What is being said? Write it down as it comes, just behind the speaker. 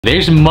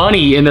There's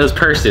money in those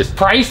purses.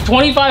 Price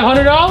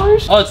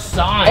 $2,500? Oh, it's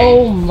signed.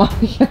 Oh my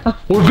God.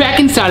 We're back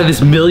inside of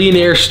this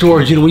Millionaire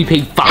storage unit we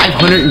paid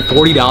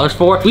 $540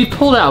 for. We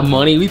pulled out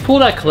money, we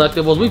pulled out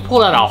collectibles, we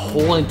pulled out a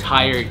whole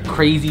entire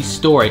crazy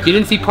store. If you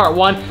didn't see part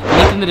one,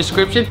 link in the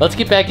description. Let's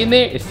get back in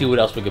there and see what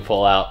else we could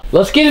pull out.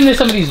 Let's get into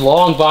some of these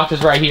long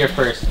boxes right here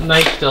first.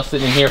 Knife still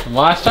sitting in here from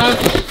last time.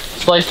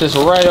 Slice this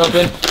right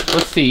open.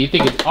 Let's see, you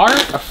think it's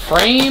art, a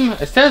frame?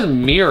 It says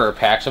mirror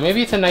pack, so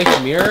maybe it's a nice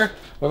mirror.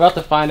 We're about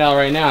to find out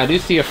right now. I do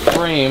see a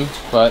frame,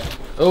 but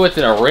oh, it's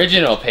an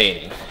original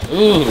painting.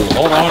 Ooh,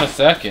 hold on a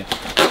second.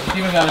 It's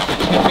even got a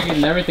certificate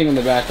and everything in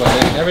the back of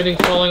it. Everything's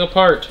falling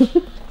apart.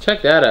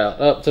 Check that out.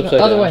 Oh, it's upside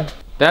down. Other way.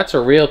 That's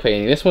a real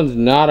painting. This one's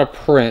not a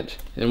print.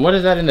 And what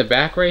is that in the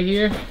back right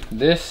here?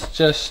 This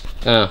just,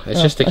 oh,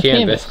 it's just a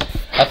canvas.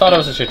 I thought it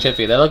was a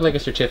certificate. That looked like a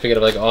certificate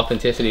of like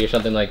authenticity or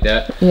something like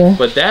that. Yeah.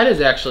 But that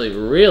is actually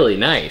really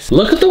nice.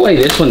 Look at the way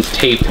this one's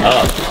taped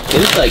up.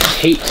 It's like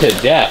taped to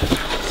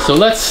death. So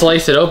let's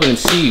slice it open and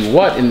see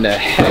what in the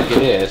heck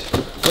it is.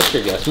 What's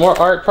your guess? More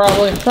art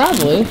probably?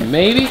 Probably.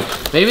 Maybe?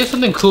 Maybe it's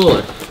something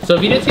cooler. So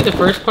if you didn't see the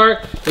first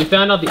part, we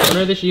found out the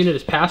owner of this unit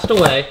has passed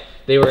away.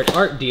 They were an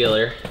art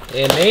dealer,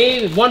 and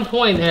they at one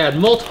point had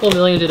multiple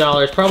millions of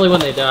dollars. Probably when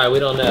they die, we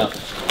don't know.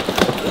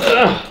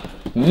 Ugh,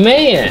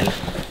 man,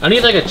 I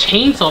need like a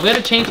chainsaw. We had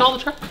a chainsaw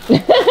the truck?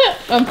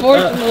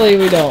 Unfortunately,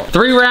 we don't.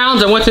 3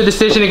 rounds. I went to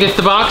decision against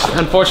the box.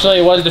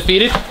 Unfortunately, it was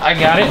defeated. I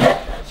got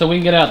it. So we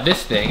can get out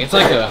this thing. It's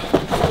like a,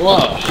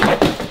 whoa,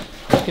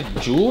 like a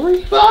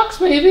jewelry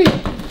box maybe?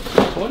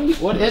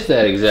 What is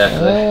that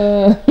exactly?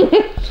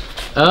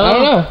 I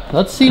don't know.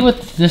 Let's see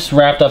what's this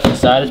wrapped up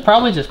inside. It's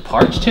probably just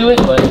parts to it,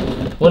 but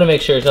want to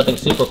make sure there's nothing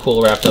super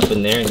cool wrapped up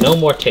in there. No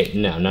more tape.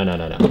 No.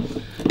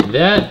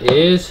 That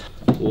is,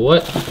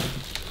 what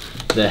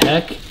the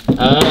heck?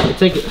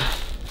 It's like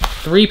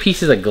 3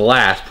 pieces of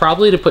glass,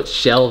 probably to put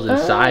shelves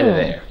inside of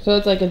there. So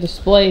it's like a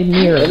display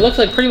mirror. It looks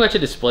like pretty much a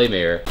display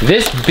mirror.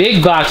 This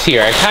big box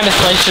here, I kind of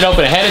sliced it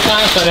open ahead of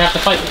time so I didn't have to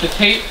fight with the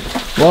tape.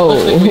 Whoa.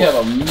 Looks like we have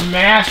a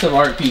massive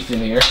art piece in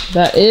here.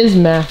 That is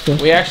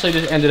massive. We actually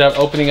just ended up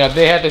opening up,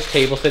 they had this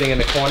table sitting in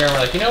the corner, and we're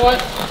like, you know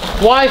what?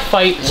 Why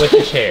fight with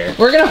the chair?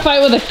 We're gonna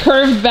fight with a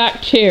curved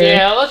back chair.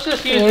 Yeah, let's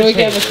just use the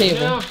table. You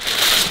know?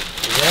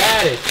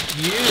 That is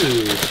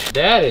huge.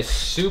 That is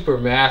super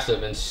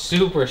massive and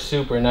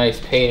super nice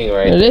painting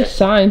right there. It is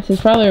signed, so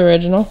it's probably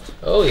original.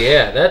 Oh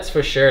yeah, that's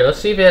for sure. Let's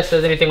see if it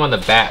says anything on the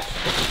back.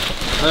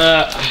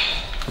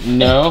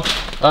 No.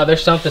 Oh,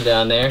 there's something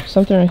down there.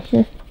 Something right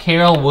here.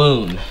 Carol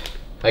Woon.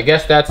 I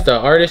guess that's the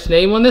artist's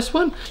name on this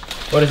one.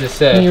 What does it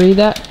say? Can you read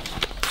that?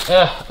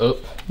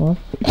 What?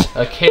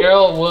 A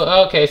Carol Woon.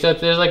 Okay, so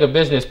there's like a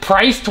business.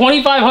 Price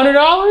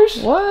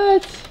 $2,500?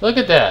 What? Look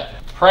at that.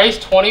 Price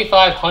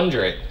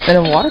 $2,500. And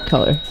a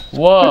watercolor.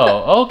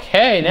 Whoa,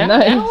 okay, now,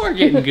 nice. Now we're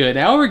getting good.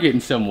 Now we're getting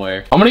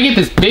somewhere. I'm gonna get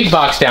this big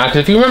box down,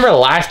 because if you remember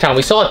last time,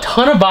 we saw a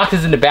ton of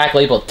boxes in the back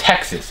labeled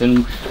Texas,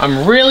 and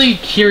I'm really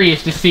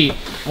curious to see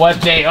what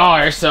they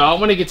are, so I'm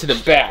gonna get to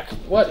the back.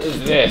 What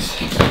is this?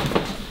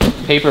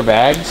 Paper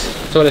bags.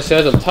 That's what it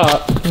says up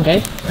top.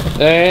 Okay.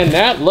 And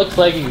that looks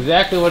like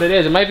exactly what it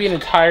is. It might be an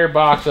entire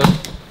box of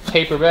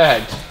paper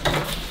bags.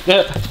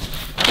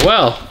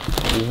 Well.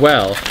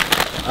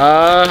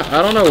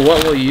 I don't know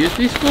what we'll use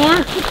these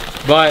for,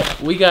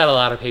 but we got a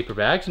lot of paper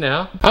bags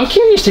now. I'm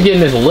curious to get in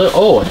this little,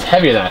 oh, it's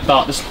heavier than I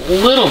thought. This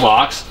little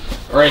box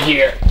right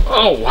here.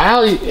 Oh,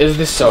 wow, is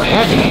this so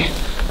heavy?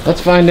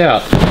 Let's find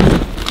out.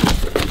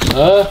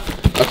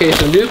 Okay,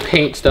 some new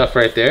paint stuff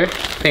right there.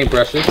 Paint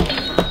brushes.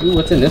 Ooh,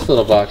 what's in this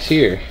little box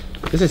here?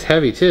 This is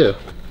heavy too.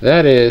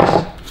 That is,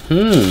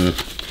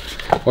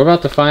 we're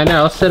about to find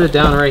out. Let's set it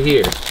down right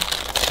here.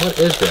 What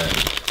is that?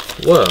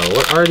 Whoa,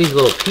 what are these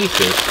little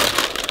pieces?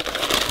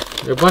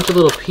 They're a bunch of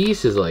little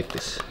pieces like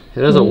this.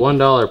 It has a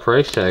 $1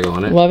 price tag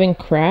on it. Loving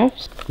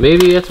crafts?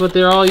 Maybe that's what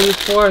they're all used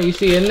for. You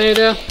see in there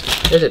though?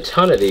 There's a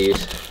ton of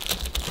these.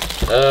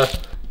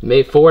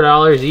 Maybe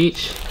 $4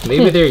 each.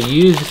 Maybe they're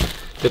used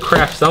to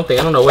craft something.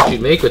 I don't know what you'd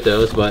make with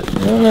those, but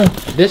I don't know.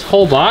 This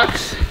whole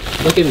box,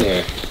 look in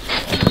there.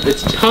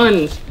 There's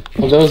tons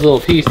of those little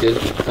pieces.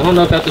 I don't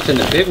know if that's what's in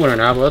the big one or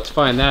not, but let's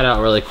find that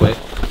out really quick.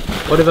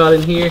 What about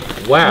in here?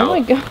 Wow. Oh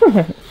my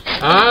God.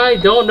 I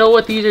don't know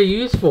what these are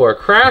used for.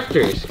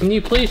 Crafters, can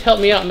you please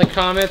help me out in the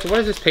comments? What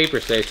does this paper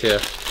say too?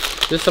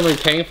 Is this somebody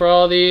paying for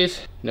all of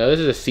these? No, this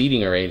is a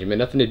seating arrangement,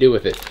 nothing to do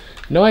with it.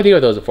 No idea what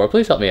those are for.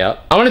 Please help me out.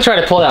 I'm gonna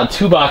try to pull down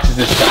 2 boxes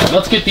this time.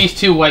 Let's get these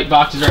 2 white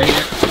boxes right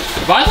here.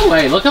 By the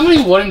way, look how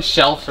many wooden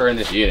shelves are in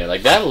this unit.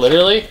 Like that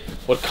literally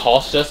would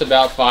cost us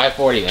about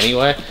 $540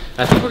 anyway.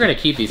 I think we're gonna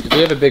keep these because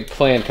we have a big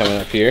plan coming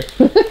up here.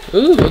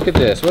 Ooh, look at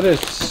this. What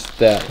is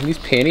that? These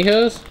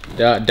pantyhose?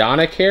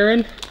 Donna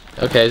Karen?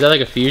 Okay, is that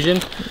like a fusion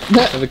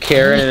of a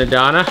Karen and a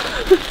Donna?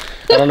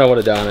 I don't know what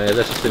a Donna is,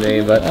 that's just a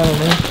name, but I don't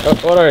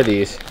know. What are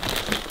these?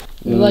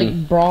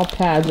 Like bra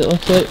pads, it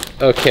looks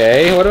like.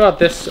 Okay, what about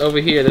this over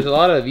here? There's a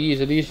lot of these.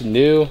 Are these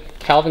new?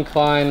 Calvin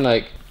Klein,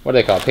 like, what are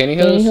they called?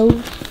 Pantyhose?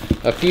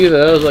 Pantyhose? A few of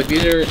those, like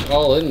these are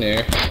all in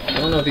there. I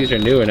don't know if these are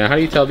new or not. How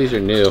do you tell these are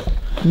new?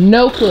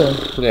 No clue.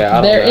 Yeah, I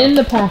don't They're know. in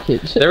the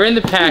package. They're in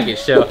the package,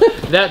 so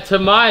that, to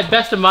my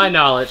best of my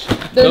knowledge,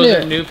 those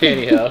are new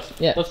pantyhose.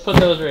 Yeah. Let's put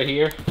those right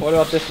here. What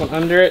about this one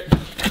under it?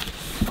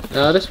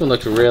 This one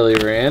looks really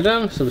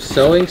random. Some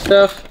sewing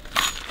stuff,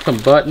 some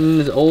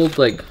buttons, old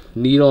like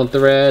needle and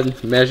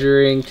thread,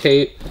 measuring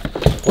tape.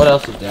 What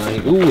else is down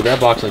here? Ooh, that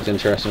box looks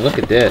interesting. Look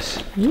at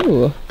this.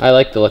 Ooh. I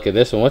like the look of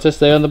this one. What's this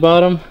say on the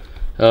bottom?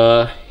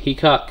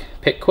 Hecock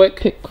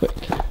Pickwick?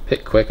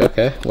 Pickwick,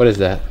 okay. What is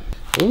that?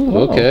 Ooh,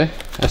 okay.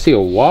 I see a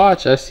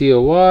watch.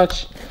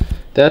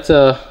 That's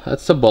a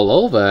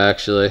Bulova,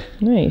 actually.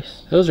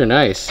 Nice. Those are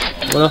nice.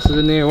 What else is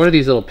in there? What are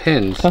these little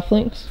pins?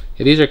 Cufflinks?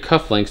 Yeah, these are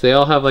cufflinks. They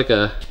all have like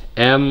a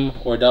M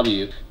or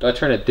W. Do I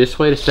turn it this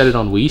way to set it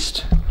on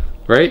Weast?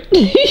 Right?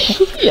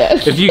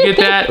 Yes. If you get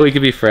that, we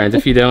could be friends.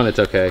 If you don't, it's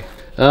okay.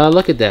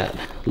 Look at that.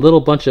 Little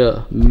bunch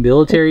of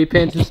military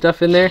pins and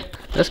stuff in there.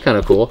 That's kind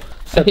of cool.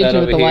 Set I hit that you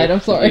over with the here. light, I'm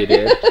sorry. You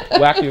did.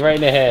 Whacked me right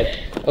in the head.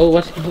 Oh,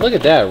 look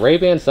at that.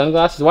 Ray-Ban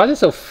sunglasses. Why is it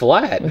so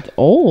flat? It's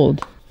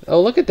old.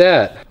 Oh, look at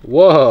that.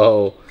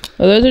 Whoa.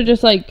 Oh, those are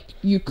just like,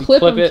 you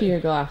clip them it. to your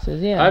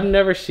glasses, yeah. I've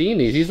never seen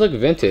these. These look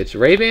vintage.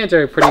 Ray-Bans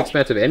are pretty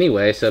expensive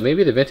anyway, so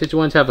maybe the vintage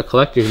ones have a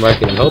collector's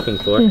market I'm hoping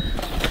for.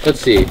 Let's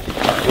see.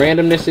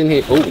 Randomness in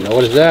here. Oh, no,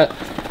 what is that?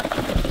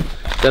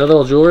 Is that a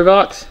little jewelry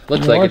box?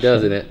 Looks like it,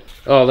 doesn't it?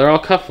 Oh, they're all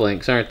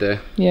cufflinks, aren't they?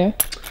 Yeah.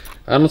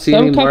 I don't see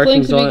any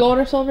markings Some cufflinks on be it. gold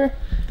or silver?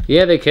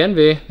 Yeah, they can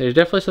be. There's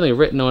definitely something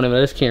written on it, but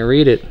I just can't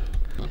read it.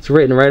 It's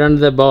written right under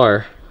the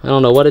bar. I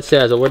don't know what it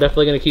says, but we're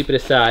definitely going to keep it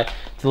aside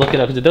to look it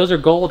up. Because if those are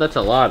gold, that's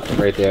a lot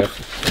right there.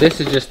 This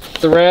is just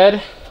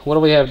thread. What do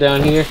we have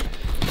down here?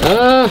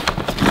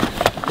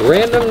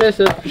 Randomness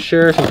of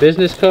sure, some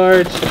business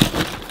cards,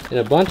 and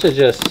a bunch of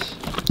just,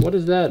 what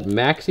is that?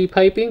 Maxi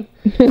piping?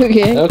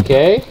 Okay.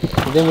 Okay.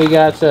 And then we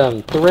got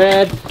some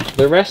thread.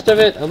 The rest of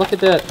it, look at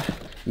that.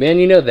 Man,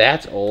 you know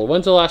that's old.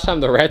 When's the last time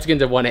the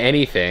Redskins have won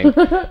anything?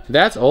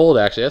 That's old,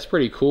 actually. That's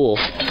pretty cool.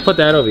 Put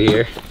that over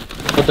here.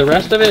 But the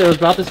rest of it, I was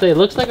about to say, it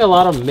looks like a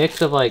lot of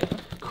mix of like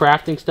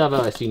crafting stuff.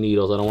 Oh, I see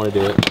needles. I don't want to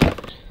do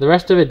it. The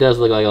rest of it does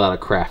look like a lot of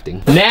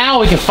crafting.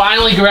 Now we can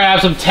finally grab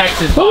some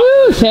Texas boxes.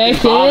 Woo,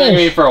 Texas. Bothering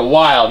me for a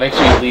while. Make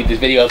sure you leave this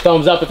video a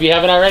thumbs up if you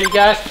haven't already,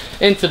 guys,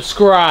 and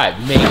subscribe.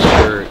 Make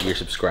sure you're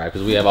subscribed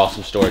because we have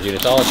awesome storage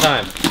units all the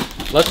time.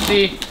 Let's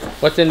see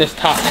what's in this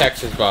top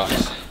Texas box.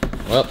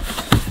 Well,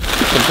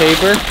 some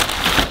paper.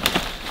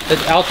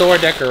 It's outdoor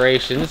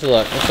decorations.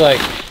 Look, it's like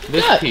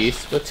this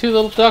piece with two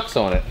little ducks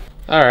on it.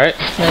 All right.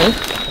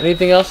 Nice.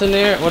 Anything else in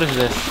there? What is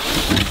this?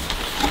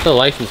 It's a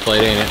license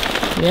plate, ain't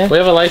it? Yeah. We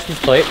have a license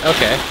plate.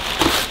 Okay.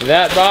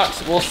 That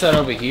box we'll set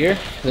over here.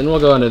 Then we'll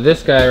go into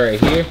this guy right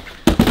here.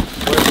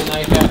 Where's the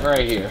knife at?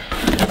 Right here.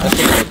 That's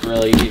gonna look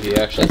really easy,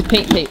 actually. That's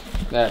paint tape.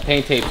 That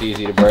paint tape's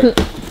easy to break.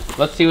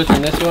 Let's see what's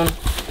in this one.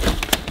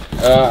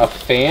 A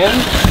fan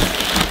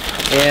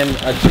and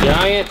a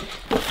giant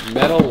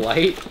metal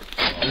light.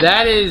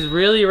 That is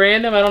really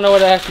random. I don't know what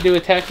that has to do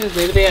with Texas.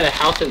 Maybe they had a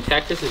house in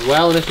Texas as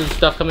well, and this is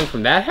stuff coming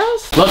from that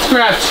house? Let's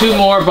grab two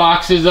more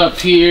boxes up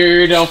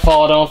here. Don't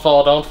fall, don't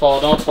fall, don't fall,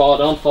 don't fall,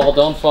 don't fall,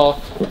 don't fall.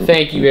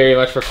 Thank you very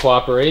much for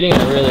cooperating.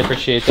 I really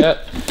appreciate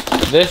that.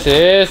 This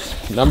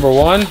is number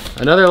one,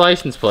 another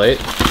license plate.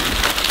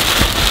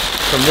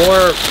 Some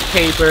more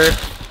paper.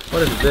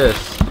 What is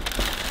this?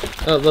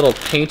 A little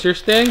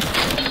painter's thing.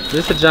 Is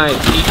this a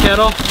giant tea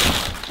kettle?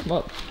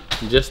 Well,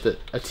 just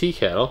a tea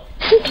kettle.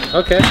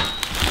 Okay.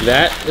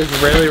 That is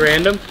really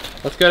random.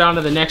 Let's go down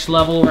to the next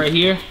level right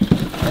here.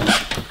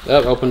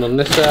 Oh, open on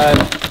this side.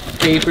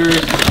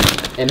 Papers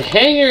and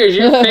hangers,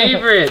 your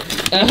favorite.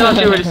 You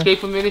thought you would escape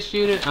from this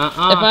unit? If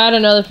I had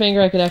another finger,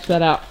 I could X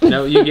that out.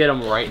 No, you get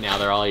them right now.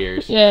 They're all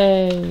yours.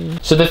 Yay.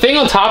 So the thing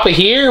on top of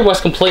here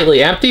was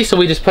completely empty, so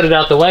we just put it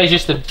out the way. It's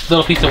just a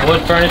little piece of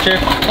wood furniture.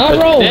 Oh,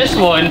 but rolls. This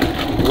one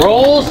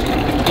rolls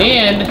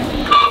and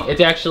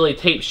it's actually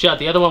taped shut.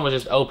 The other one was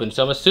just open.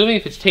 So I'm assuming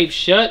if it's taped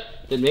shut,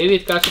 then maybe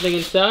it's got something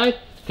inside.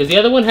 Because the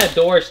other one had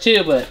doors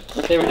too, but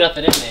there was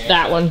nothing in there.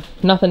 That one,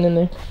 nothing in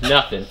there.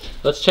 Nothing.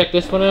 Let's check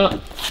this one out.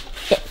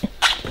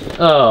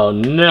 Oh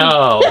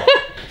no,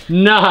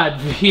 not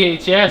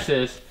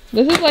VHSs.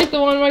 This is like the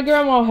one my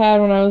grandma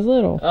had when I was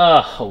little.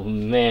 Oh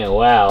man,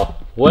 wow.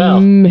 Well,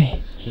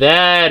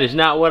 that is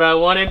not what I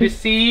wanted to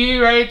see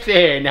right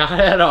there, not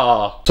at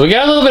all. So we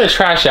got a little bit of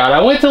trash out.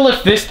 I went to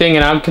lift this thing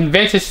and I'm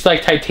convinced it's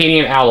like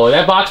titanium alloy.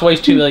 That box weighs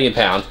 2 million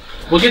pounds.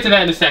 We'll get to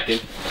that in a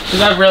second,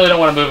 because I really don't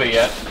want to move it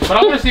yet. But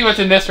I want to see what's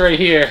in this right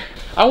here.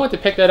 I went to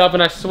pick that up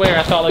and I swear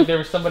I thought like there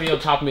was somebody on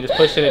top of me just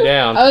pushing it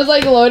down. I was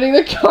like loading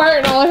the cart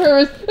and all I heard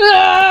was,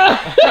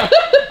 ah!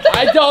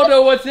 I don't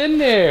know what's in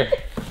there.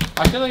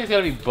 I feel like it's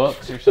gotta be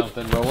books or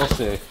something, but we'll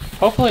see.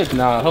 Hopefully it's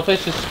not. Hopefully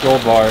it's just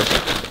gold bars.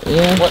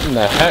 Yeah. What in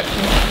the heck?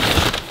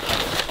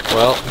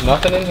 Well,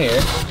 nothing in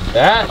here.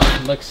 That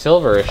looks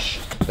silverish.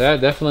 That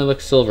definitely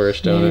looks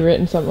silverish, don't Maybe it?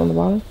 written something on the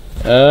bottom?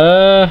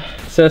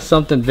 It says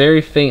something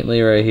very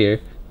faintly right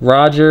here.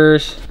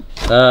 Rogers,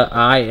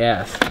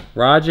 IS.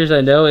 Rogers,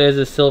 I know, is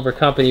a silver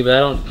company, but I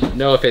don't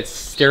know if it's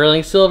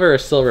sterling silver or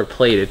silver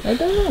plated. I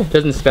don't know. It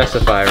doesn't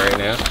specify right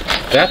now.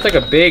 That's like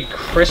a big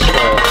crystal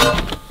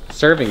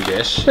serving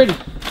dish. Pretty.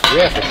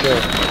 Yeah, for sure.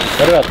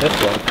 What about this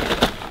one?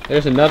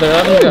 There's another.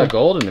 That one's got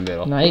gold in the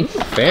middle. Nice.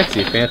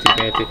 Fancy, fancy,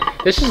 fancy.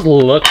 This just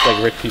looks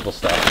like rich people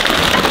stuff.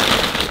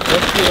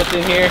 Let's see what's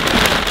in here.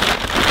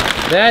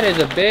 That is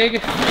a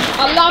big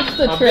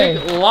lobster tray.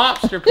 Big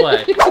lobster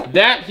play.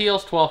 That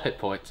heals 12 hit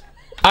points.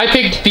 I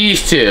picked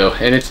these two,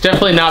 and it's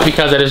definitely not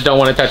because I just don't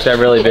want to touch that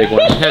really big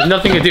one. It has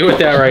nothing to do with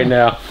that right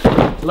now.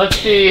 Let's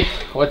see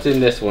what's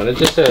in this one. It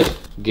just says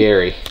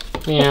Gary.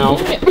 Meow.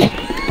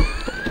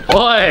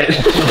 What?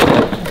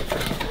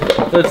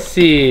 Let's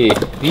see.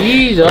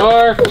 These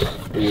are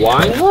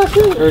wine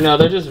glasses? Or no,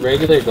 they're just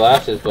regular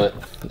glasses, but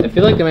I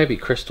feel like they might be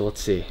crystal.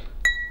 Let's see.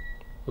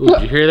 Ooh,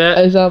 did you hear that?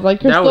 It sounds like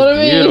crystal to me. to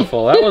me. That was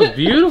beautiful. That was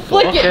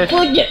beautiful. Flick it,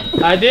 flick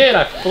it. I did.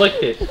 I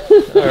flicked it.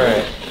 All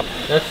right.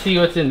 Let's see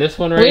what's in this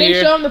one right here. We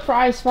didn't show them the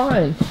prize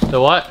find. The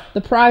what?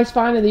 The prize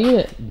find of the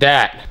unit.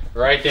 That.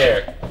 Right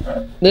there.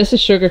 This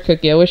is sugar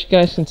cookie. I wish you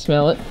guys can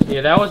smell it.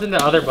 Yeah, that was in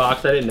the other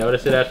box. I didn't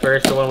notice it at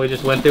first. The one we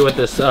just went through with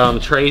this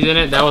trays in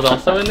it, that was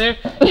also in there.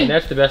 And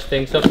that's the best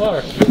thing so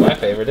far. My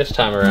favorite this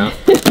time around.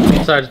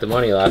 Besides the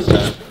money last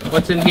time.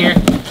 What's in here?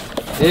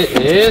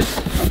 It is,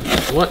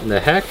 what in the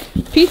heck?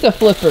 Pizza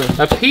flipper.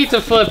 A pizza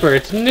flipper.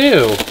 It's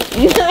new.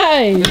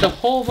 Nice. It's a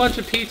whole bunch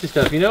of pizza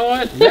stuff. You know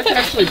what? That's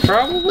actually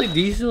probably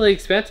decently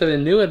expensive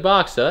and new in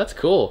box, so that's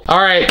cool.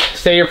 All right,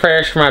 say your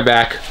prayers for my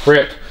back.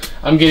 Rip.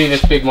 I'm getting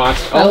this big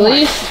monster. At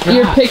least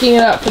you're picking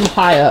it up from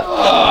high up.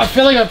 Oh, I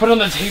feel like if I put it on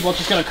the table, it's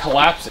just gonna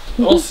collapse it.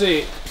 We'll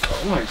see.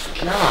 Oh my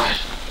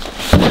gosh.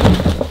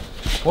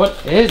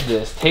 What is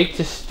this? Take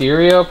to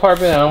stereo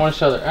apartment. I don't want to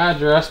show their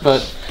address,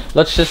 but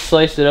let's just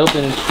slice it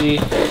open and see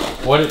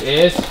what it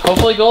is.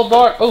 Hopefully gold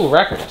bar. Oh,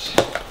 records.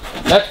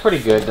 That's pretty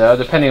good though,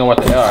 depending on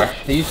what they are.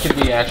 These could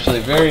be actually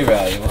very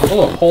valuable.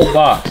 Oh, a whole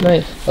box.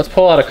 Nice. Let's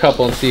pull out a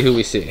couple and see who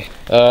we see.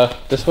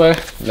 This way?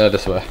 No,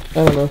 this way. I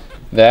don't know.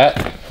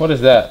 That? What is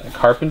that? A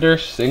Carpenter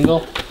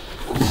single?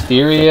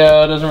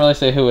 Stereo? Doesn't really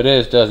say who it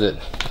is, does it?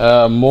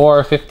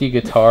 More 50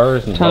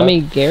 guitars. And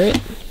Tommy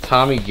Garrett?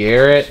 Tommy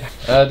Garrett.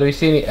 Do we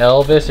see any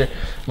Elvis or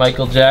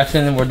Michael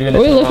Jackson? We're doing it.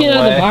 Are we looking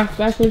at the box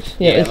backwards?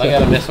 Yeah, look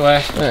at him this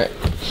way. Alright.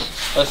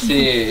 Let's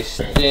see.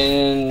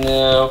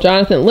 No.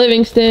 Jonathan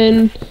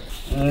Livingston.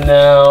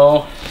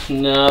 No.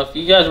 No. If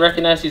you guys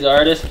recognize these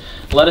artists,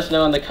 let us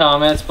know in the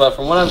comments. But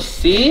from what I'm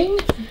seeing,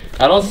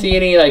 I don't see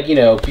any, like, you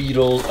know,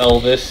 Beatles,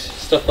 Elvis,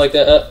 stuff like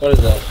that. What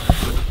is that?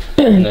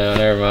 No,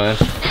 never mind.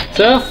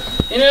 So,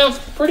 you know,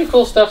 pretty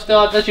cool stuff still.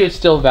 I bet you it's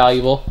still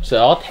valuable, so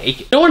I'll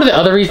take it. You know, one of the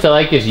other reasons I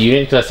like this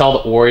unit, because I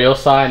saw the Oreo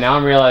sign. Now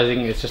I'm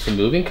realizing it's just a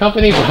moving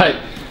company, but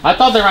I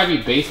thought there might be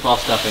baseball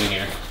stuff in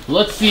here.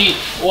 Let's see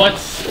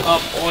what's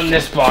up on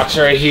this box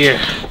right here.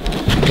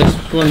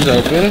 This one's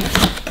open,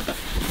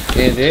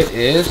 and it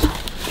is,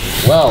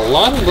 well, a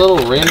lot of little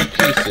random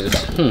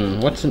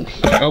pieces. What's in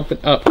here? Open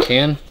up,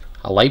 can.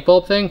 A light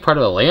bulb thing? Part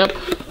of a lamp?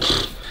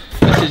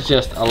 This is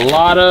just a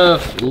lot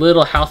of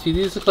little house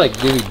pieces. These look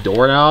like maybe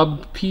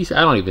doorknob piece.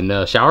 I don't even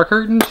know. Shower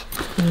curtains?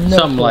 No.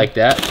 Something like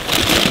that.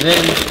 And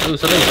then, ooh,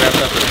 something's wrapped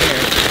up in here.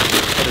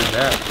 What is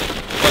that?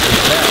 What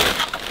is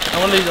that?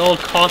 One of these old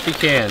coffee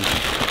cans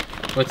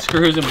with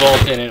screws and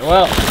bolts in it.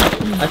 Well,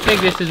 I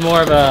think this is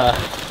more of a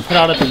put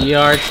out at the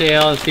yard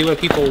sale and see what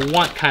people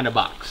want kind of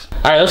box.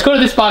 All right, let's go to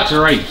this box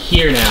right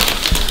here now.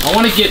 I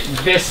want to get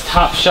this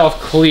top shelf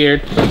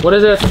cleared. What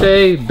does that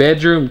say?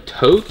 Bedroom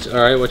totes.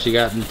 All right, what you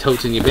got in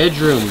totes in your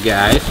bedroom,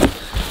 guys?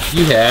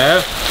 You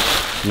have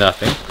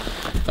nothing.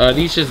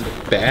 These just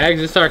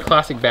bags. This is our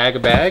classic bag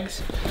of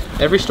bags.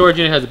 Every storage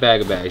unit has a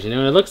bag of bags, you know,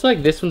 and it looks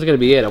like this one's gonna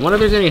be it. I wonder if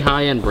there's any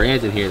high-end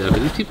brands in here though,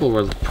 because these people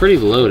were pretty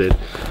loaded.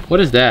 What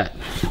is that?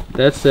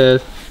 That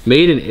says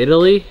made in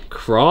Italy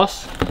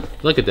cross.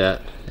 Look at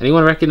that.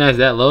 Anyone recognize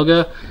that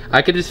logo?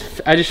 I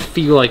just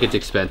feel like it's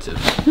expensive.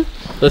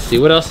 Let's see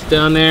what else is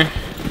down there.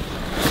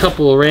 A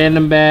couple of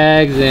random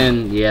bags,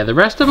 and yeah, the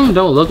rest of them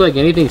don't look like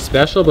anything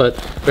special, but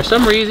for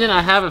some reason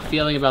I have a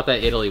feeling about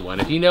that Italy one.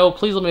 If you know,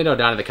 please let me know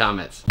down in the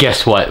comments.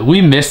 Guess what? We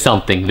missed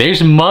something.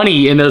 There's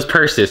money in those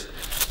purses.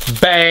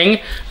 Bang!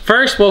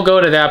 First we'll go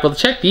to that, but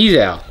check these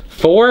out.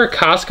 4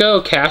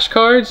 Costco cash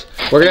cards.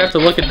 We're gonna have to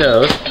look at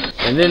those.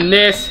 And then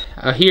this,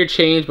 here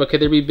change, but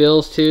could there be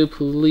bills too?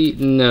 Please,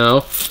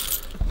 no.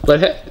 But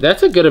hey,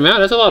 that's a good amount.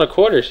 That's a lot of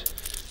quarters.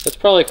 That's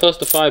probably close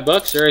to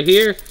 $5 right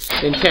here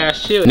in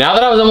cash too. Now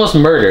that I was almost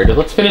murdered,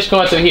 let's finish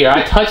going through here.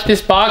 I touched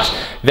this box,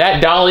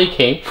 that dolly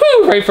came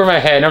right for my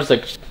head, and I was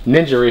like,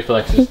 ninja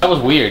reflexes. That was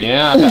weird, you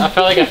know? I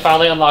felt like I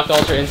finally unlocked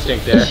Ultra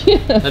Instinct there.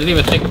 Yeah. I didn't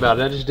even think about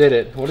it, I just did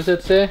it. What does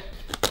it say?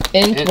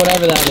 Int,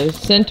 whatever that is.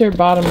 Center,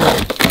 bottom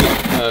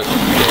right.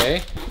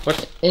 Okay.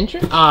 What's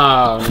Entrance?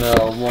 Oh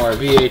no, more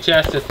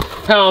VHSs.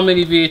 How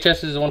many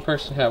VHSs does one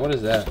person have? What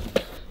is that?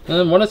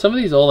 Some of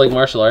these old like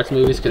martial arts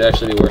movies could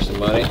actually be worth some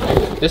money.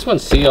 This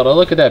one's sealed. Oh,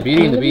 look at that,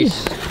 Beauty and the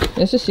Beast.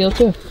 This is sealed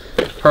too.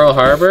 Pearl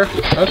Harbor.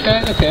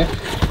 Okay,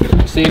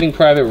 okay. Saving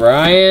Private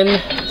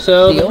Ryan.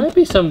 So there might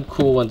be some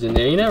cool ones in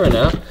there. You never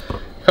know.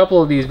 couple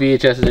of these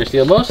VHSs are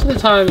sealed. Most of the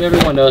time,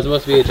 everyone knows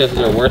most VHSs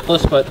are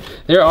worthless, but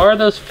there are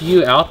those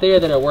few out there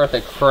that are worth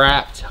a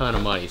crap ton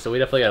of money. So we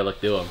definitely gotta look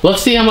through them.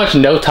 Let's see how much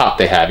no top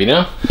they have, you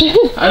know?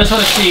 I just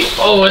wanna see,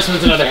 oh, this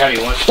one's another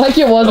heavy one. Like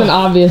it wasn't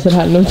obvious it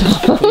had no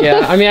top.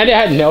 Yeah, I mean, I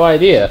had no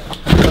idea.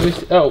 Let me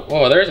see.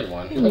 Oh, there isn't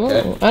one.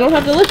 Okay. Whoa, I don't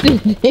have to lift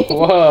anything.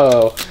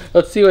 Whoa.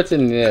 Let's see what's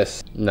in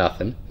this.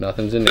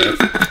 Nothing's in this.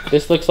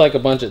 This looks like a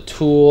bunch of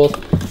tools,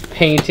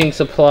 painting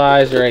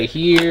supplies right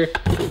here.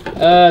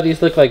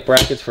 These look like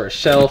brackets for a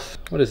shelf.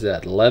 What is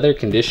that? Leather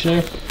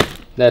conditioner?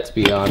 That's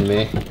beyond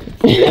me.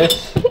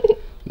 This,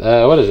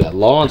 what is that?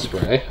 Lawn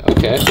spray.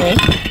 Okay.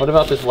 What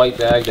about this white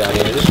bag down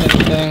here? Is this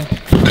anything?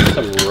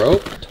 Some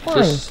rope?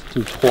 Just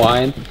some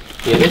twine.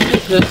 Yeah, this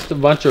is just a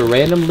bunch of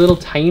random little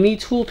tiny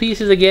tool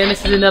pieces. Again,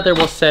 this is another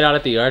we'll set out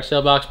at the yard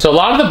sale box. So a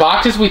lot of the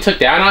boxes we took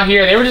down on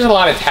here, they were just a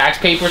lot of tax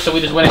paper, so we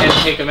just went ahead and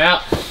take them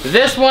out.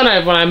 This one,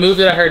 when I moved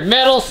it, I heard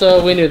metal,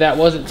 so we knew that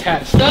wasn't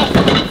taxed up.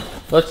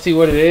 Let's see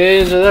what it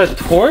is. Is that a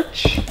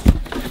torch?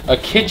 A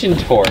kitchen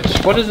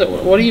torch. What is it?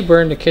 What do you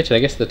burn in the kitchen? I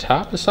guess the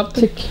top or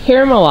something? To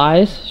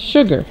caramelize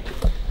sugar.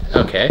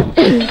 Okay.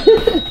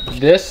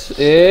 This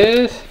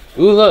is...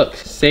 Ooh, look,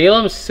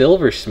 Salem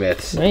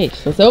Silversmiths.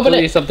 Nice, let's open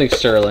it. Something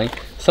sterling.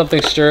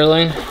 Something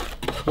sterling.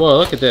 Whoa,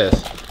 look at this.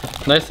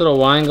 Nice little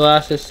wine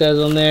glass it says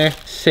on there.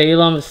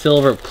 Salem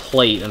silver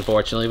plate,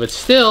 unfortunately, but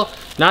still,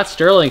 not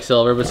sterling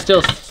silver, but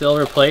still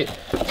silver plate.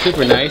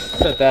 Super nice.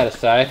 Set that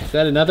aside. Is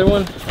that another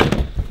one?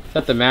 Is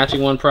that the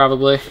matching one,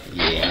 probably?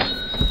 Yeah.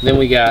 Then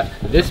we got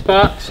this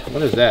box.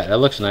 What is that? That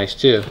looks nice,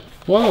 too.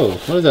 Whoa,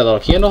 what is that, little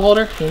candle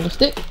holder?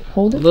 Candlestick,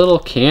 hold it. Little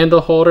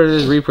candle holder.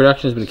 This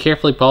reproduction has been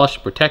carefully polished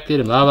and protected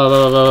and blah, blah,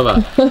 blah,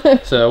 blah, blah,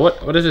 blah. So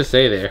what does it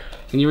say there?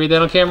 Can you read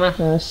that on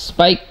camera?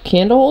 Spike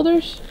candle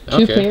holders,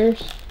 two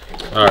pairs.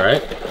 All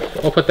right,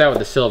 we'll put that with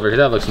the silver because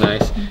that looks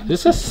nice. Is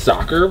this a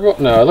soccer ball?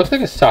 No, it looks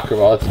like a soccer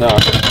ball. It's not.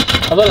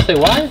 I was about to say,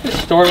 why is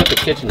this stored with the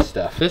kitchen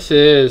stuff? This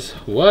is,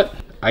 what?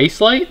 Ice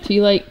light?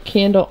 Tea light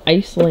candle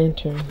ice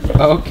lantern.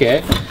 Okay.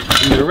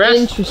 And the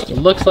rest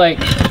looks like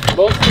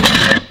mostly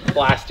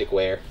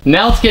plasticware.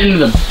 Now let's get into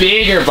the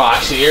bigger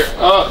box here.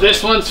 Oh,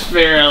 this one's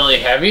fairly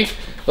heavy.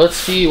 Let's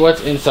see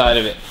what's inside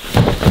of it.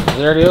 Is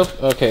it already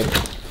open? Okay,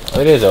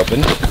 it is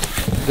open.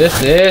 This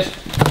is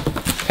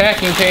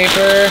packing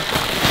paper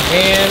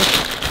and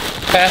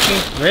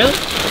packing. Really?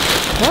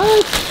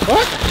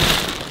 What?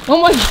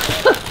 Oh my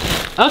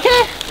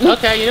god.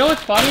 Okay, you know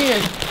what's funny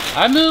is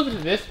I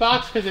moved this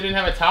box because it didn't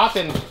have a top,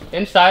 and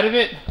inside of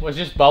it was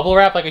just bubble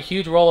wrap, like a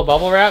huge roll of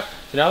bubble wrap.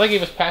 So now they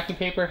gave us packing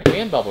paper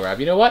and bubble wrap.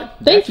 You know what?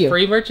 Thank you.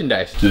 Free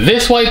merchandise.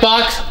 This white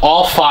box,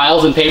 all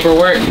files and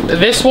paperwork.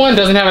 This one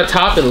doesn't have a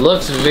top. It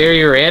looks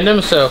very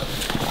random, so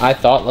I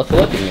thought, let's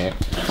look in there.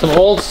 Some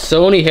old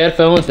Sony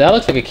headphones. That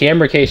looks like a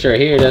camera case right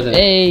here, doesn't it?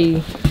 Hey.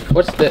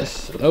 What's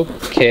this?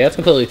 Okay, that's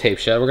completely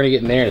taped shut. We're gonna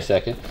get in there in a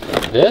second.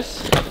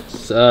 This,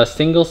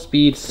 single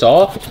speed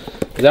saw.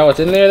 Is that what's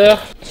in there though?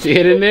 See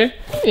it in there?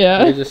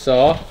 Yeah. There's a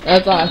saw.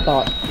 That's what I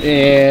thought.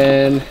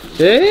 And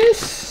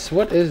this,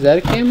 what is that,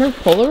 a camera?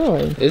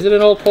 Polaroid. Is it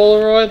an old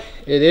Polaroid?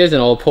 It is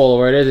an old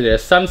Polaroid, isn't it? A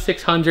Sun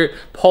 600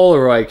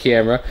 Polaroid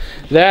camera.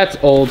 That's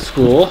old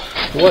school.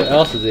 What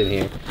else is in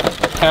here?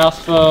 A house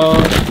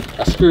phone,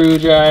 a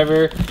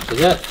screwdriver. Is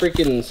that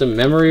freaking some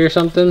memory or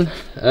something?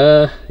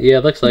 Yeah,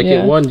 it looks like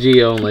it. 1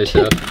 G only,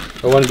 so,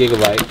 or 1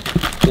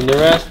 gigabyte. And the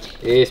rest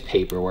is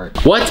paperwork.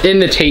 What's in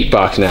the tape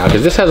box now?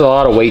 Because this has a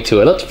lot of weight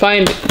to it. Let's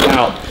find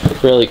out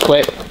really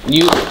quick.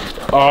 You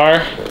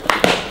are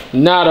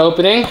not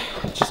opening.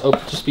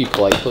 Just be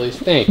polite, please.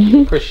 Thank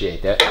you.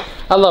 Appreciate that.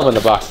 I love when the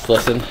boxes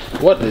listen.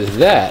 What is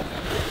that?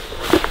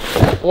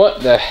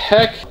 What the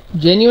heck?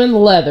 Genuine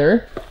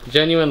leather.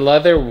 Genuine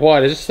leather?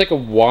 What? Is this like a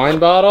wine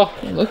bottle?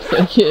 It looks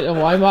like it. A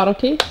wine bottle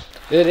case?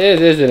 It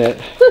is, isn't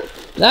it?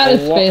 That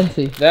is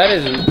fancy. That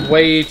is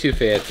way too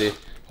fancy.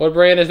 What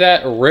brand is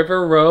that?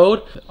 River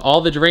Road?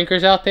 All the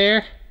drinkers out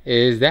there?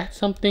 Is that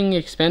something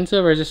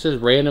expensive, or is this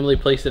just randomly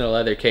placed in a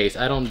leather case?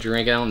 I don't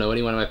drink. I don't know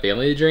anyone in my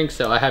family to drink,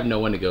 so I have no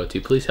one to go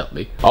to. Please help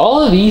me.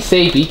 All of these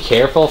say be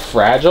careful,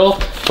 fragile,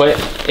 but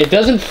it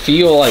doesn't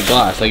feel like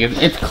glass. Like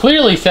it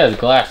clearly says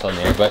glass on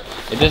there, but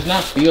it does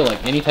not feel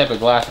like any type of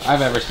glass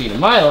I've ever seen in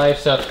my life.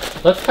 So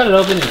let's cut it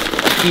open and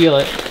feel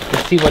it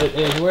and see what it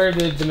is. Where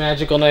did the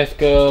magical knife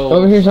go?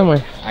 Over here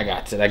somewhere. I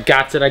got it. I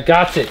got it. I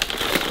got it.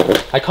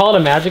 I call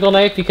it a magical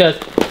knife because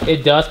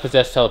it does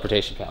possess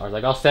teleportation powers.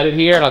 Like, I'll set it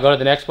here and I'll go to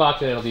the next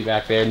box and it'll be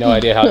back there. No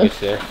idea how it gets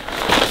there.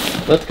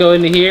 Let's go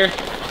into here.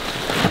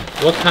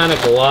 What kind of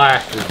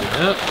glass is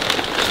it?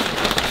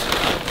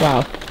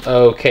 Wow.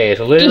 Okay,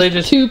 it's literally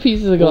just 2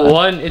 pieces of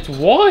glass. It's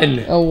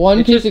one. Oh,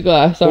 one piece of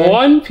glass. Sorry.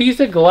 One piece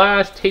of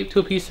glass taped to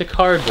a piece of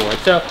cardboard.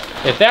 So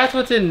if that's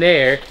what's in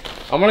there,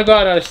 I'm gonna go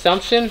out on an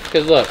assumption,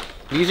 because look,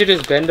 these are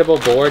just bendable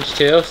boards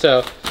too.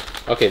 So,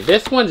 okay,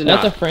 this one's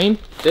not. That's a frame?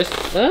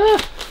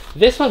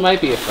 This one might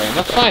be a frame.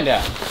 Let's find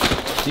out.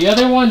 The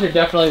other ones are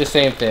definitely the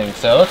same thing.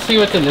 So let's see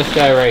what's in this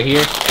guy right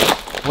here.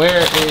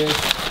 Where is...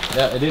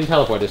 it didn't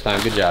teleport this time.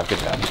 Good job. Good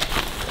job.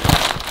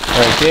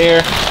 Right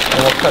there.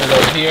 And we'll put it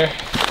over here.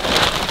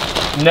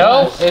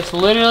 No, it's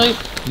literally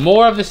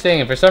More of the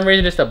same. For some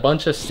reason, just a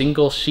bunch of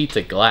single sheets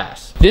of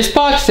glass. This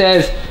box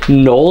says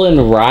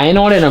Nolan Ryan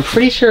on it, and I'm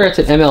pretty sure it's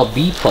an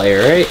MLB player,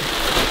 right?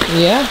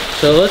 Yeah.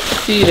 So let's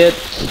see that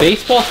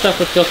baseball stuff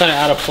would feel kind of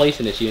out of place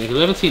in this unit because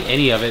we haven't seen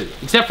any of it,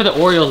 except for the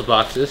Orioles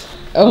boxes.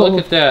 Oh,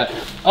 look at that.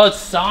 Oh, it's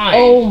signed.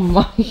 Oh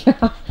my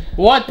God.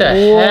 What the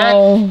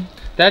Whoa. heck?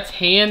 That's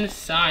hand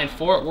signed.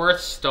 Fort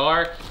Worth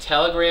Star,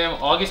 Telegram,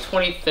 August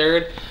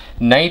 23rd,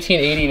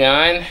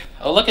 1989.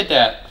 Oh, look at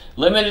that.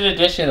 Limited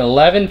edition,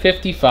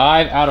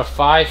 1155 out of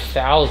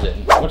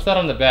 5,000. What's that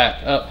on the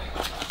back? Oh,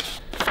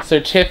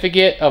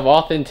 certificate of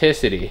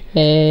authenticity.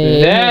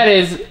 Hey. That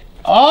is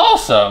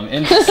awesome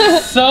and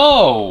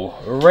so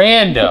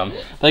random.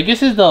 Like,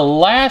 this is the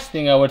last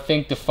thing I would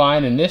think to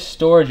find in this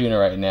storage unit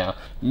right now.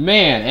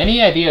 Man,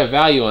 any idea of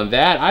value on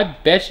that? I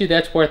bet you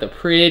that's worth a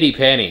pretty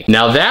penny.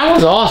 Now that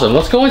was awesome.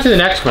 Let's go into the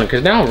next one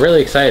because now I'm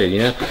really excited, you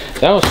know?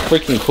 That was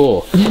freaking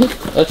cool.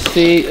 Let's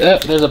see,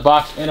 there's a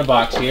box in a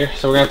box here.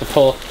 So we're gonna have to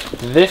pull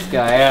this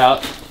guy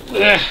out.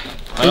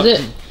 Is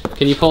it?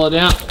 Can you pull it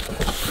down?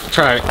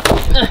 Try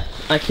it.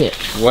 I can't.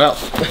 Well,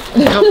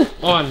 come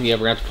on. Yeah, we're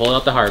gonna have to pull it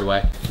out the hard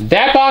way.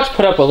 That box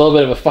put up a little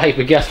bit of a fight,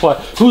 but guess what?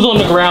 Who's on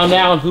the ground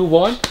now and who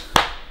won?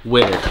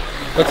 Winner.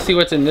 Let's see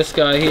what's in this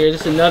guy here. Is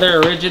this another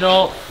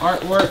original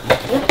artwork?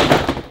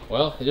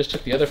 Well, I just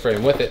took the other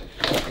frame with it.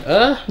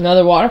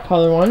 Another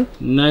watercolor one.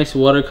 Nice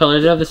watercolor.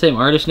 Does it have the same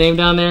artist name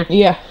down there?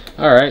 Yeah.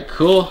 All right,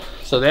 cool.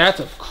 So that's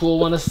a cool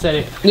one to set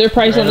it. Is there a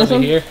price on this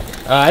one? Here.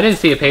 I didn't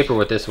see a paper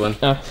with this one.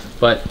 Oh.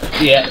 But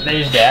yeah,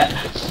 there's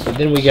that. And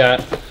then we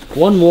got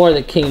one more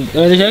that came.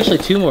 Oh, there's actually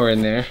two more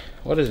in there.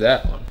 What is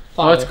that one?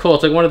 Oh, it's cool.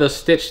 It's like one of those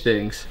stitch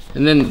things.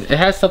 And then it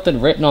has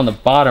something written on the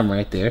bottom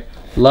right there.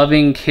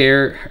 Loving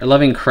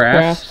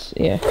crafts.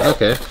 Yeah.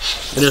 Okay.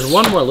 And there's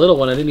one more little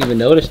one I didn't even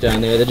notice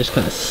down there that just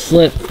kind of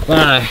slipped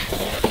by.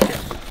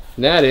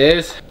 And that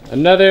is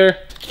another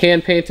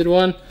hand painted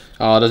one.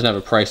 Oh, it doesn't have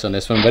a price on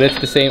this one, but it's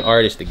the same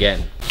artist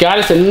again. Got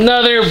us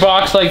another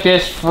box like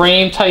this,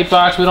 frame type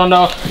box. We don't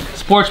know,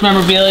 sports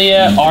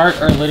memorabilia, art,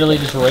 or literally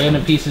just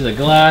random pieces of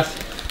glass.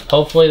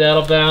 Hopefully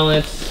that'll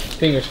balance.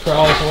 Fingers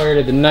crossed. Where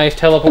did the knife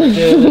teleport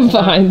to?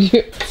 Behind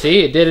you. See,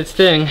 it did its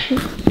thing.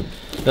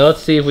 Now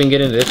let's see if we can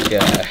get into this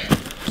guy.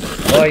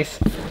 Slice,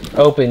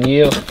 open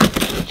you.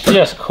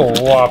 Just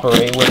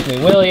cooperate with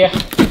me, will ya?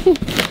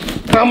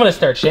 I'm gonna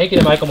start shaking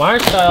it Michael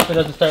Myers style if it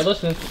doesn't start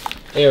listening.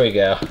 There we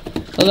go. I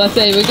was gonna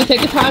say, we can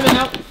take a time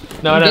out.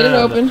 No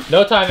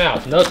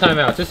timeouts. No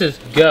timeouts. This is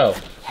go.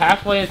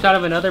 Halfway inside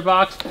of another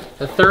box,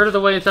 a third of the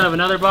way inside of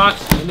another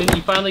box, and then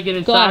you finally get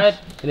inside,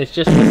 and it's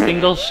just a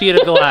single sheet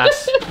of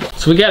glass.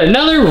 So we got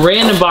another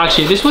random box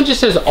here. This one just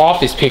says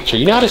office picture.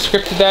 You know how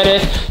descriptive that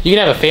is? You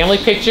can have a family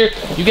picture.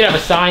 You can have a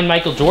signed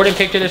Michael Jordan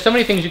picture. There's so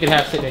many things you can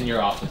have sitting in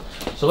your office.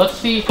 So let's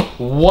see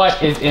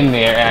what is in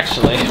there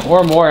actually,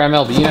 or more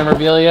MLB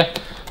memorabilia.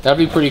 That'd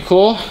be pretty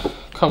cool.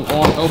 Come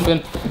on,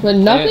 open. But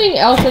nothing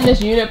else in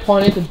this unit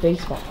pointed to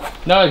baseball.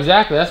 No,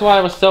 exactly. That's why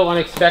it was so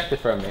unexpected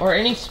from me. Or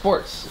any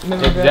sports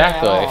memorabilia.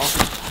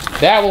 Exactly.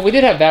 That one, we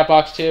did have that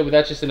box too, but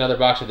that's just another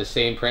box with the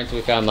same prints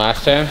we found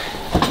last time.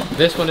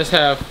 This one just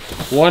have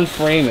one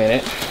frame in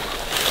it.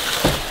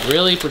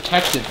 Really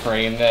protected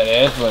frame, that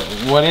is, but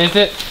what is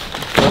it?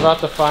 We're about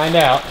to find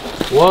out.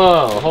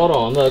 Whoa, hold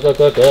on, look.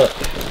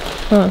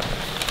 Huh.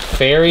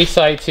 Fairy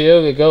site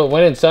too, it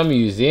went in some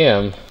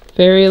museum.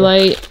 Fairy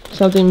light,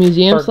 something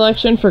museum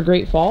selection for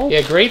Great Falls?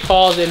 Yeah, Great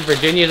Falls in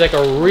Virginia is like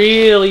a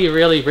really,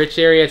 really rich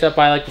area. It's up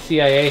by like the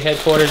CIA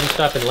headquarters and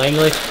stuff in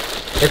Langley.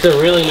 It's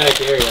a really nice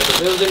area.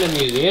 If it was in a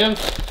museum,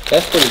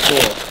 that's pretty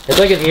cool. It's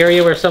like an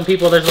area where there's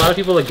a lot of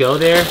people that go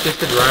there just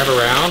to drive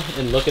around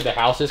and look at the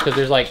houses because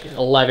there's like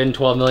 11,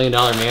 $12 million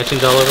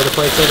mansions all over the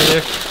place over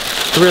there.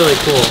 It's really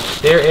cool.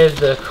 There is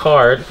the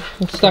card.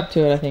 It's stuck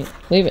to it, I think.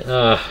 Leave it.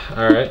 All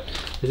right.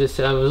 I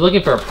was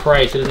looking for a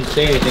price. It doesn't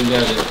say anything,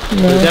 does it?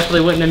 No. It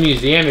definitely went in a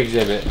museum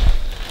exhibit.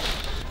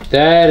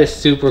 That is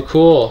super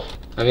cool.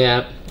 I mean,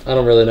 I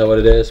don't really know what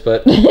it is,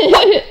 but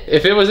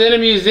if it was in a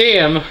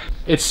museum,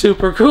 it's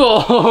super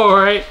cool,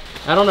 right?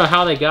 I don't know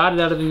how they got it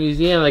out of the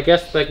museum. I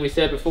guess, like we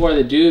said before,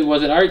 the dude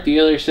was an art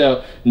dealer,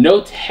 so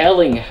no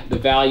telling the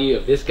value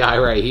of this guy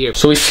right here.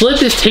 So we slid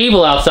this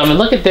table out some, and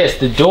look at this.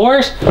 The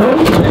doors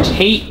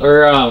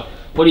are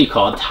what do you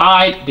call it?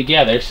 Tied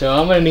together. So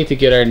I'm gonna need to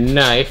get our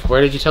knife. Where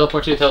did you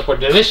teleport to? Teleport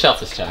to this shelf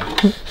this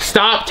time.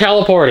 Stop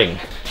teleporting.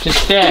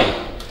 Just stay.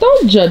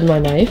 Don't judge my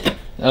knife.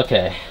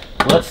 Okay.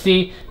 Let's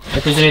see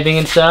if there's anything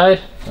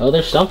inside. Oh,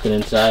 there's something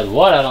inside.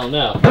 What? I don't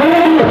know.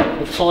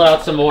 Let's pull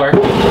out some more.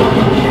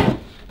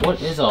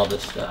 What is all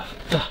this stuff?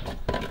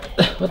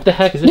 What the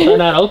heck? Is this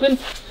not open?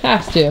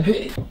 Has to.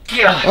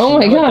 Gosh, oh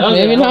my god,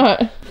 maybe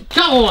not.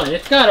 Come on,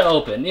 it's gotta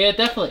open. Yeah, it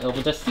definitely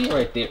opens. I see it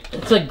right there.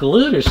 It's like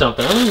glued or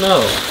something. I don't know.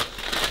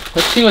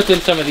 Let's see what's in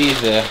some of these.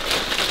 This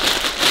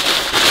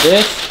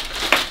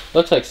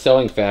looks like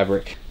sewing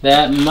fabric.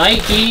 That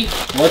might be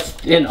what's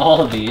in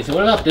all of these.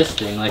 What about this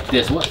thing like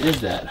this? What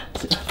is that?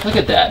 Look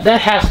at that.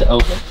 That has to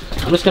open.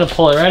 I'm just gonna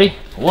pull it. Ready?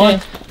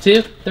 1,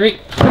 2, 3.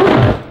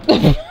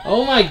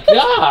 Oh my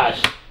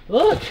gosh.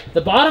 Look,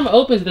 the bottom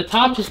opens, the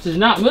top just does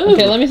not move.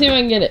 Okay, let me see if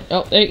I can get it.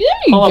 Oh, there you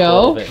Pull go. Up a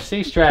little bit.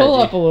 See, strategy.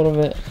 Pull up a little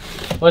bit.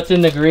 What's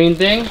in the green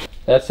thing?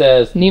 That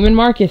says Neiman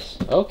Marcus.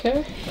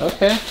 Okay,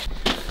 okay.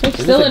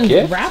 It's still in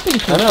gift? wrapping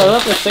paper. I know, I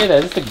was about to say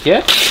that. Is this a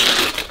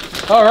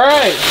gift? All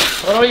right.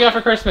 What do we got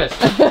for Christmas?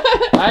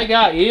 I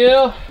got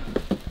you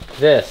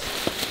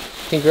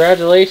this.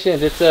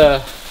 Congratulations. It's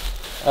a,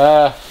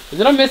 is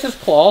it a Mrs.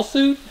 Claus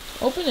suit?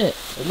 Open it.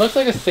 It looks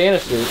like a Santa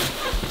suit.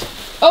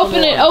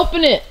 Open it,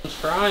 open it. I'm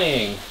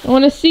trying. I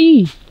want to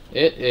see.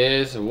 It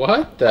is,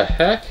 what the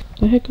heck?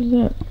 The heck is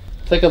that?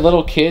 It's like a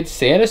little kid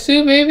Santa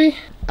suit, maybe?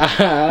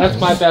 That's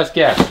my best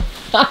guess.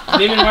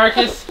 Neiman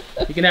Marcus,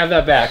 you can have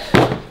that back.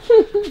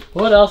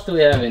 What else do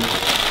we have in here?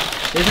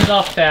 This is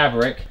all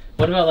fabric.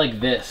 What about like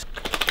this?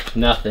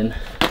 Nothing.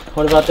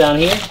 What about down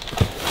here?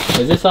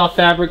 Is this all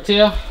fabric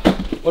too?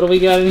 What do we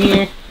got in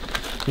here?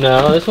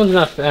 No, this one's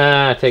not,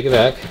 take it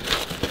back.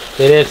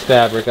 It is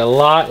fabric, a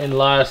lot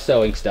of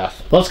sewing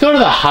stuff. Let's go to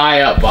the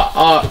high up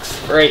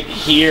box right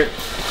here.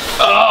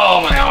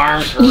 Oh, my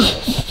arms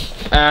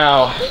hurt.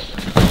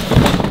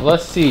 Ow.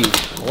 Let's see,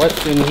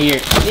 what's in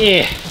here?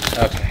 Yeah.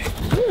 Okay.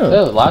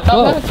 Oh,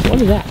 laptop bag?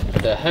 What is that?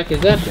 What the heck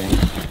is that thing?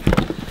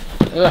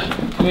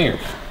 Ugh, come here,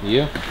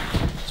 you.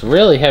 It's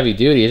really heavy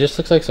duty, it just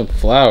looks like some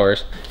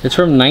flowers. It's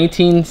from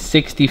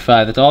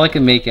 1965, that's all I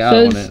can make out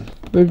on it.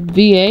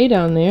 VA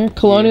down there,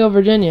 Colonial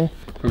Virginia.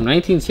 From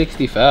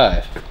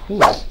 1965. Ooh,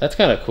 that's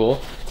kind of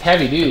cool. It's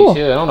heavy duty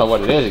too. I don't know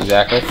what it is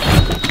exactly.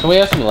 Can we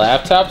have some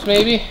laptops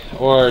maybe?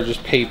 Or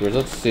just papers?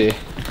 Let's see.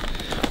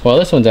 Well,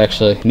 this one's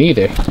actually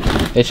neither.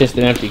 It's just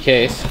an empty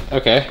case.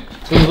 Okay.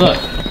 Ooh, look.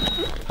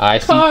 I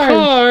see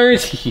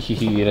cars.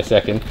 In a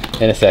second.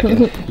 In a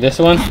second. This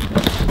one.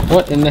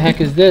 What in the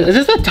heck is this?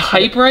 Is this a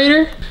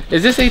typewriter?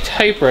 Is this a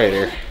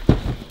typewriter?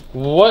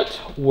 What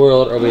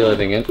world are we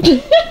living in?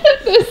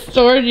 This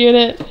storage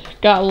unit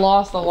got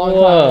lost a long time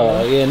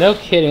ago. Yeah, no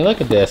kidding. Look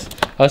at this.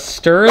 A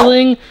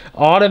Sterling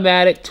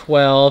Automatic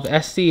 12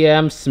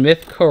 SCM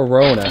Smith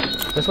Corona.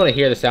 I just want to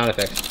hear the sound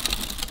effects.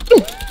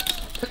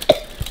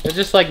 It's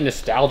just like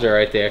nostalgia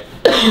right there.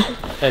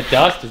 That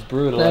dust is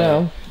brutal. I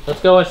know.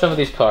 Let's go in some of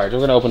these cards. We're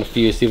going to open a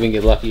few, see if we can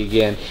get lucky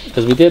again.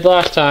 Because we did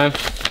last time.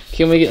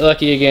 Can we get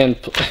lucky again?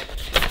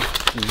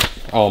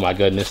 Oh my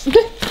goodness.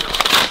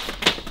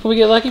 Can we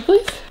get lucky,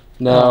 please?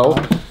 No.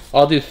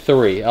 I'll do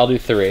 3. I'll do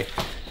 3.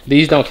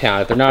 These don't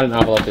count. If they're not in an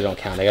envelope, they don't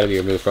count. They gotta be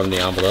removed from the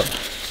envelope.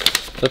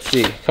 Let's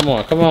see. Come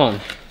on, come on.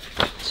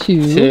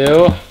 2.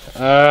 2.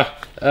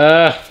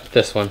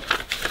 This one.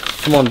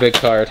 Come on, big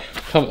card.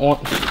 Come on.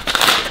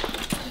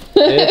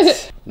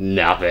 It's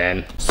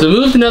nothing. So we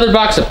moved another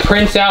box of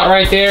prints out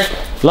right there.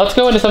 Let's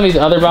go into some of these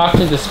other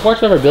boxes. The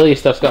sports memorabilia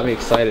stuff's got me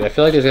excited. I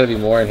feel like there's gonna be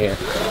more in here.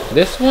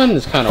 This one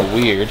is kind of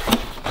weird.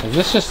 Is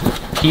this just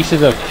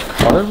pieces of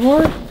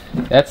cardboard?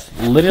 That's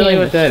literally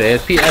what that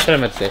is. That's what I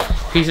meant to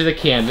say. Pieces of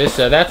canvas,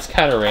 so that's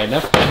kind of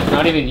random.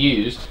 Not even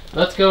used.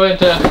 Let's go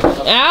into...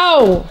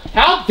 Ow!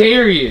 How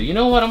dare you? You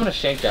know what? I'm going to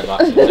shank that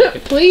box.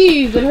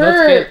 Please, it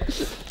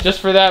hurts.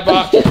 Just for that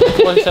box,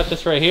 let's set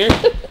this right here.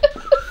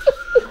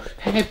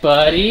 Hey,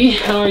 buddy.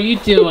 How are you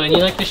doing? You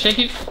like to shake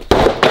it?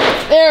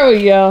 There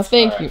we go.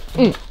 Thank you.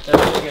 That's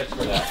what it gets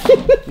for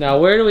that. Now,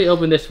 where do we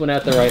open this one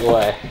out the right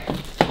way?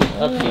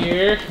 Up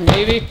here,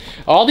 maybe.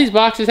 All these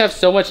boxes have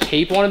so much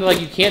tape on them,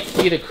 like you can't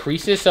see the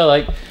creases, so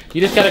like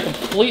you just gotta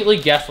completely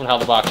guess on how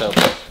the box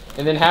opens.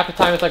 And then half the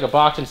time it's like a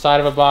box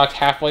inside of a box,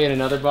 halfway in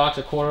another box,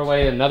 a quarter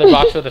way in another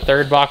box with a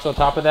third box on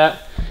top of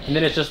that. And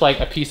then it's just like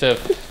a piece of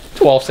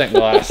 12-cent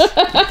glass.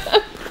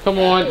 Come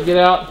on, get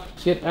out,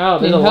 get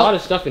out. There's a lot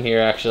of stuff in here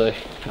actually.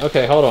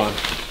 Okay, hold on.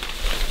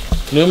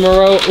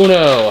 Numero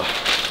uno.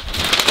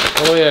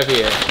 What do we have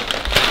here?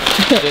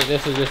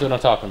 This is what I'm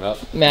talking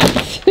about.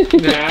 Mats.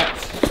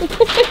 Mats.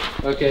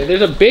 Okay,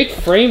 there's a big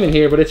frame in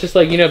here, but it's just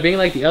like, you know, being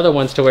like the other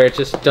ones to where it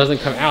just doesn't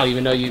come out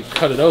even though you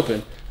cut it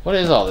open. What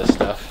is all this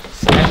stuff?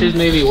 Sketches,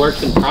 maybe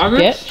works in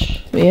progress?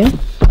 Sketch? Yeah.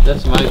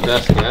 That's my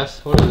best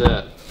guess. What is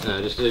that?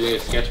 Just leaving a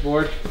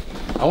sketchboard.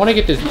 I want to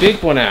get this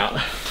big one out,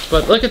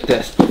 but look at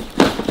this.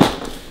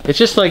 It's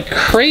just like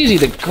crazy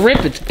the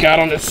grip it's got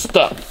on this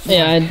stuff.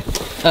 Yeah, I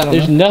don't know.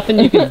 There's nothing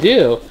you can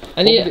do.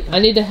 I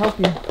need to help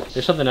you.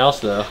 There's something else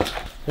though.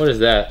 What is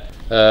that?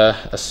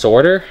 A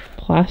sorter?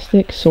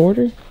 Plastic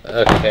sorter?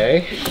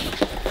 Okay.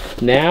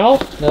 Now,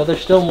 no,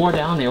 there's still more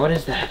down there. What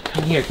is that?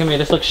 Come here,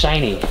 this looks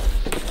shiny.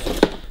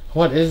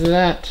 What is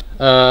that?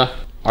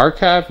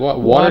 Archive,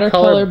 what?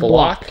 Watercolor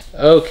block?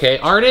 Okay,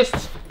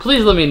 artists,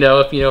 please let me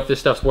know if this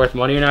stuff's worth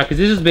money or not, because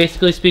this is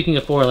basically speaking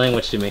a foreign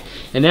language to me.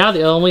 And now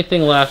the only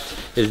thing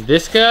left is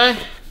this guy,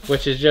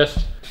 which is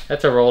just,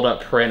 that's a rolled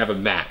up print of a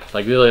map,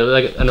 like literally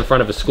like in the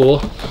front of a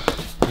school.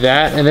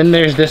 That, and then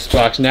there's this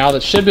box now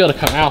that should be able to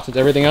come out since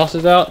everything else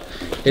is out.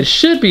 It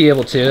should be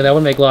able to, that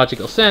would make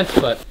logical sense,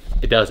 but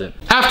it doesn't.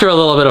 After a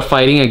little bit of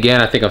fighting,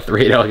 again, I think I'm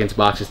 3-0 against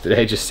boxes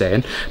today, just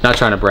saying, not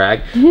trying to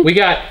brag. We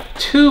got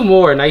 2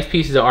 more nice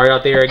pieces of art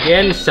out there.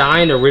 Again,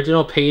 signed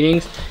original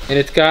paintings, and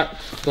it's got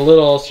the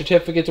little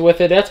certificates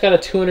with it. That's got a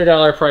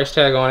 $200 price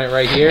tag on it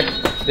right here.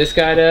 This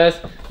guy does.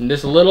 And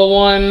this little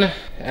one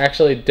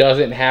actually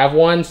doesn't have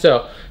one,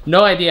 so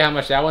no idea how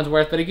much that one's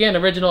worth. But again,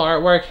 original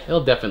artwork,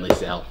 it'll definitely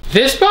sell.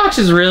 This box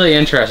is really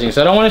interesting,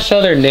 so I don't want to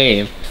show their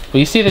name. But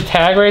you see the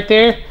tag right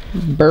there?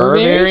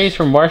 Burberry's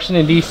from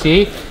Washington,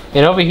 D.C.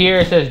 And over here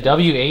it says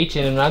WH,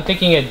 and I'm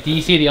thinking of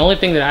D.C. The only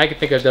thing that I could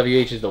think of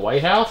WH is the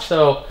White House,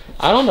 so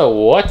I don't know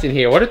what's in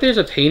here. What if there's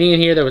a painting in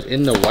here that was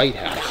in the White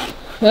House?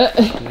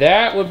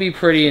 That would be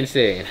pretty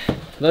insane.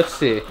 Let's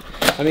see.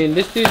 I mean,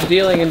 this dude's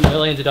dealing in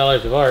millions of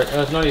dollars of art.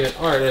 Oh, it's not even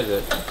art, is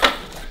it?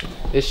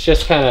 It's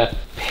just kind of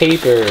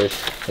papers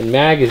and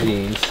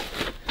magazines.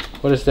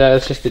 What is that?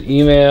 It's just an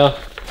email,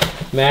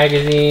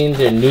 magazines,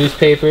 and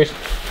newspapers.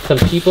 Some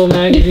People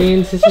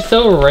magazines. This is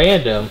so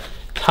random.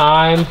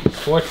 Time,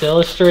 Sports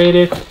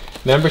Illustrated,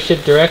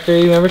 membership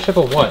directory. Membership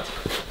of what?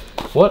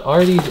 What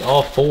are these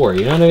all for?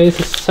 You know what I mean? This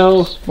is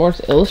so...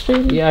 Sports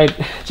Illustrated? Yeah,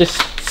 just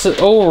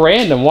so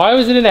random. Why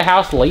was it in the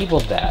house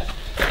labeled that?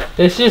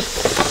 It's just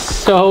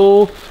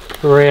so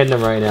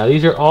random right now.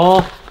 These are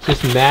all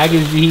just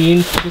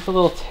magazines. Just a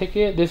little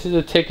ticket. This is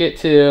a ticket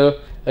to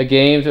a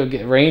game to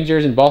get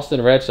Rangers and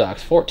Boston Red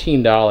Sox.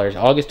 $14.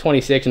 August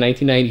 26,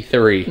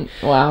 1993.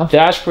 Wow.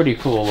 That's pretty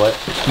cool, but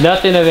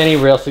nothing of any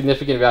real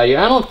significant value,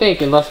 I don't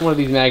think, unless one of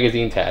these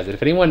magazines has it.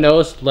 If anyone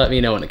knows, let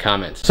me know in the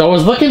comments. So I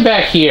was looking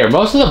back here.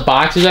 Most of the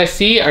boxes I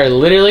see are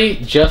literally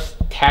just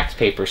tax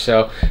paper,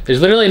 so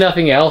there's literally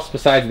nothing else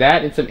besides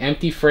that and some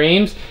empty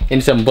frames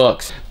and some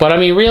books. But I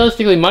mean,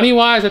 realistically, money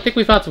wise, I think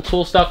we found some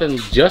cool stuff in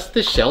just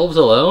the shelves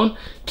alone.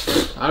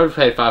 I would have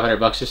paid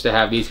 $500 just to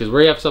have these, because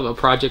we have a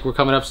project we're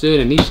coming up soon,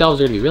 and these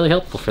shelves are going to be really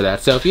helpful for that.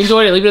 So if you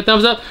enjoyed it, leave it a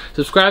thumbs up,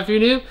 subscribe if you're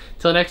new.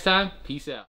 Until next time, peace out.